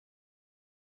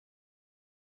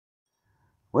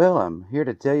Well, I'm here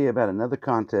to tell you about another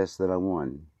contest that I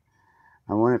won.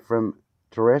 I won it from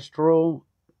Terrestrial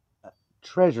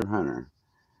Treasure Hunter.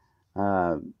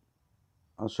 Uh,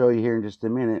 I'll show you here in just a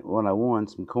minute what I won,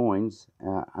 some coins.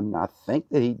 I think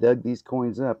that he dug these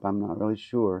coins up. I'm not really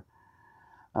sure.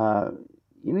 Uh,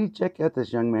 you need to check out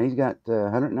this young man. He's got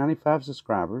 195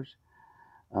 subscribers.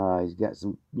 He's got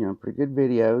some, pretty good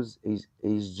videos.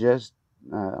 He's just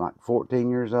like 14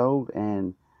 years old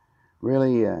and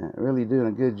really doing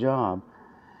a good job.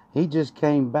 He just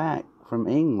came back from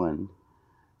England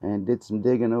and did some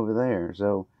digging over there.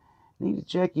 So you need to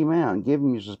check him out and give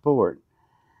him your support.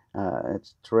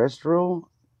 It's Terrestrial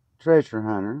Treasure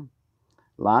Hunter.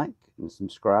 Like and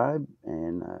subscribe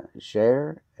and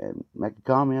share and make a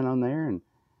comment on there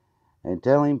and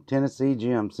tell him Tennessee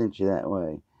Jim sent you that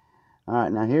way. All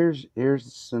right, now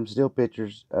here's some still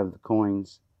pictures of the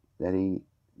coins that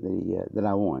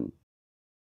I won.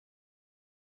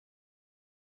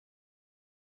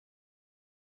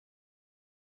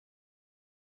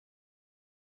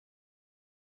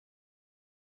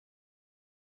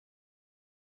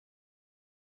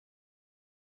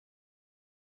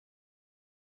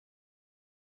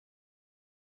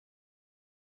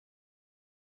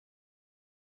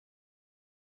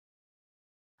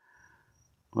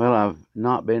 Well, I've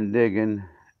not been digging,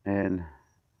 and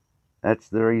that's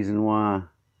the reason why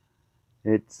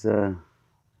it's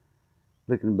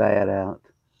looking bad out.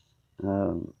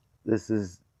 This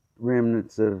is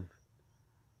remnants of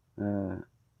uh,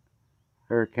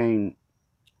 Hurricane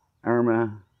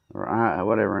Irma or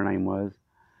whatever her name was.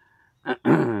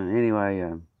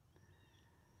 Anyway,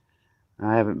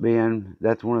 I haven't been.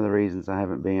 That's one of the reasons I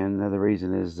haven't been. Another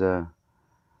reason is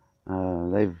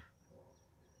they've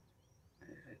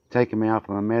taken me off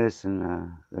my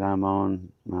medicine that I'm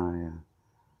on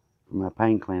my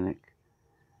pain clinic.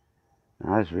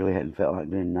 I just really hadn't felt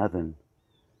like doing nothing.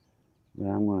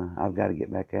 But I've got to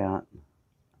get back out.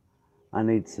 I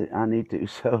need to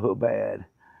so bad.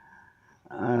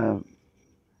 Uh,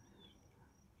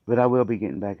 but I will be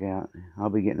getting back out. I'll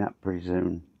be getting out pretty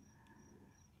soon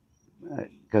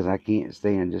because I can't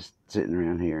stand just sitting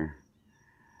around here.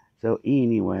 So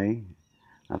anyway,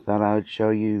 I thought I would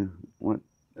show you what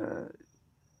uh,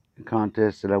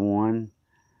 contest that I won,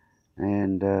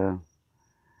 and then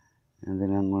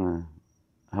I'm gonna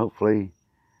hopefully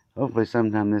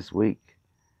sometime this week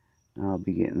I'll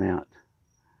be getting out.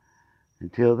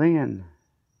 Until then,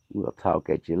 we'll talk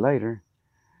at you later.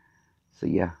 See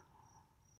ya.